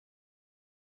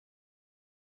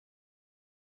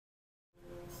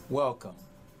Welcome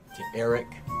to Eric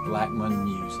Blackmon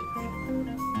Music.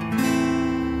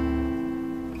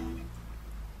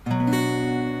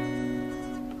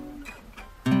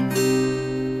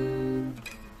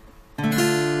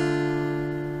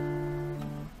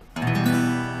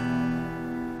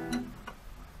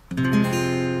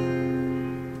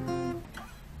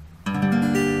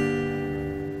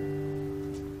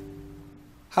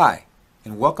 Hi,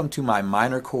 and welcome to my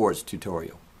minor chords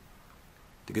tutorial.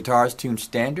 The guitar is tuned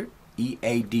standard, E,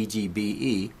 A, D, G, B,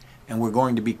 E, and we're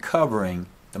going to be covering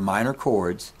the minor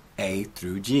chords A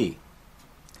through G.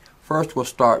 First we'll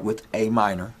start with A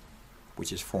minor,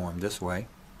 which is formed this way.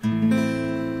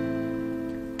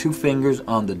 2 fingers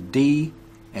on the D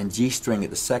and G string at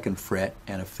the 2nd fret,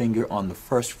 and a finger on the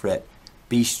 1st fret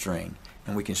B string.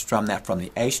 And we can strum that from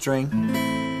the A string,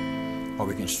 or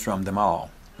we can strum them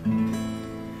all.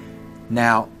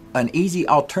 Now, an easy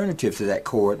alternative to that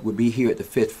chord would be here at the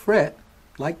 5th fret,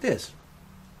 like this.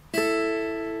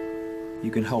 You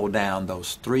can hold down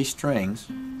those 3 strings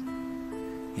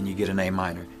and you get an A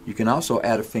minor. You can also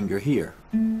add a finger here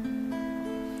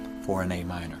for an A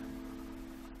minor.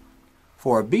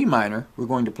 For a B minor, we're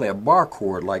going to play a bar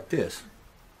chord like this.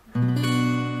 I'm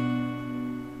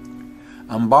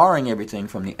barring everything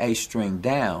from the A string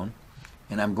down,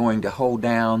 and I'm going to hold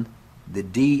down the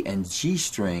D and G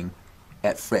string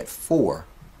at fret 4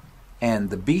 and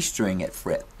the B string at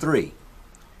fret 3.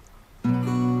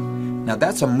 Now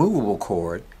that's a movable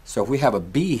chord, so if we have a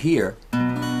B here,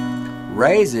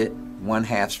 raise it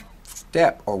 1/2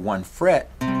 step or 1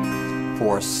 fret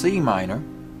for a C minor,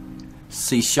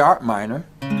 C sharp minor,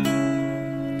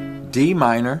 D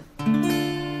minor,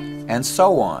 and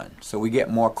so on. So we get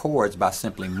more chords by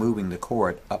simply moving the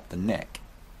chord up the neck.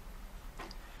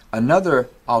 Another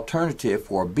alternative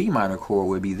for a B minor chord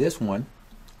would be this one,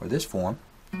 or this form,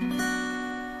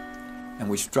 and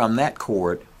we strum that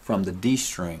chord from the D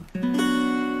string.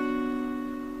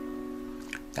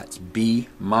 That's B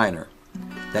minor.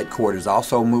 That chord is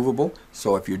also movable,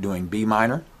 so if you're doing B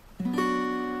minor,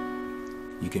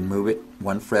 you can move it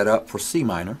 1 fret up for C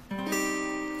minor,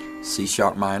 C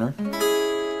sharp minor,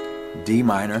 D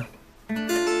minor,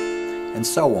 and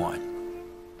so on.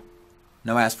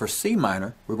 Now as for C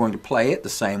minor, we're going to play it the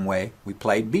same way we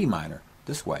played B minor,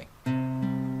 this way.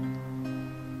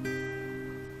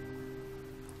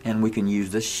 And we can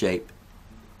use this shape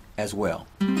as well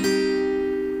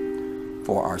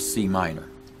for our C minor.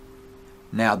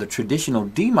 Now the traditional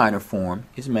D minor form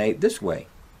is made this way.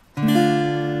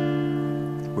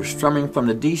 We're strumming from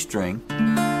the D string,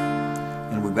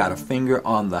 and we've got a finger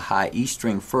on the high E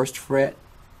string 1st fret,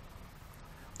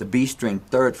 the B string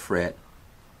 3rd fret,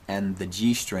 and the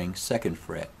G string 2nd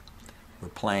fret. We're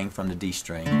playing from the D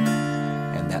string,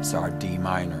 and that's our D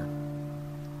minor.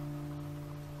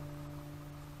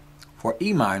 For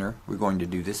E minor, we're going to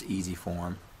do this easy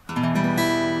form.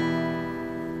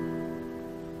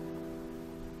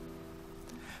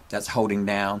 That's holding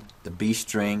down the B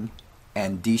string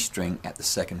and D string at the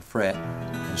 2nd fret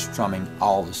and strumming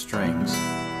all the strings.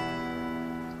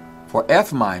 For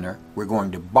F minor, we're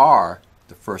going to bar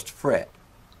the 1st fret,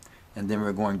 and then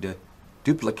we're going to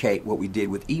duplicate what we did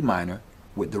with E minor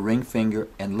with the ring finger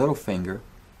and little finger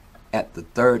at the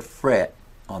 3rd fret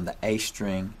on the A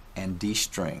string and D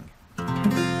string.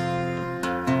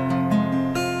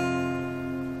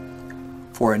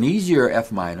 For an easier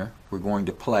F minor, we're going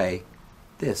to play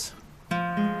this.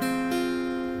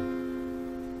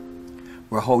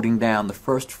 We're holding down the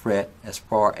 1st fret as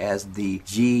far as the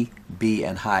G, B,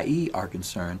 and high E are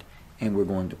concerned, and we're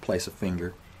going to place a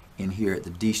finger in here at the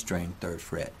D string 3rd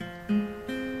fret.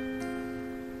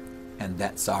 And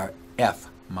that's our F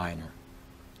minor.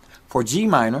 For G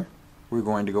minor, we're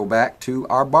going to go back to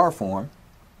our bar form.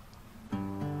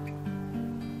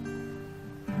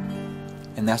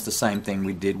 And that's the same thing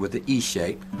we did with the E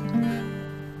shape.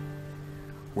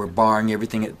 We're barring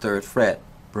everything at 3rd fret,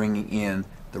 bringing in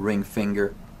the ring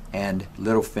finger and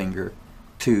little finger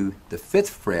to the 5th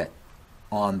fret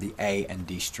on the A and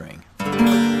D string.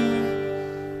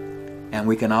 And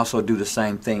we can also do the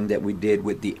same thing that we did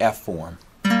with the F form.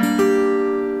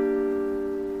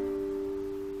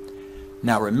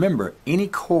 Now remember, any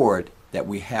chord that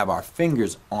we have our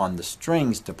fingers on the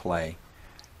strings to play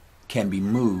can be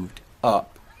moved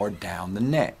up or down the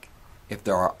neck. If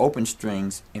there are open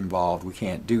strings involved, we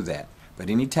can't do that. But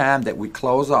any time that we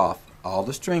close off all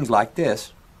the strings like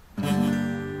this,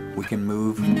 we can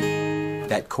move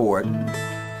that chord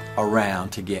around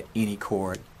to get any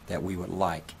chord that we would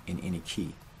like in any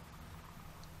key.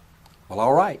 Well,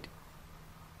 all right.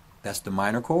 That's the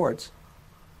minor chords.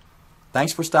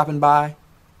 Thanks for stopping by,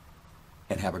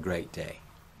 and have a great day.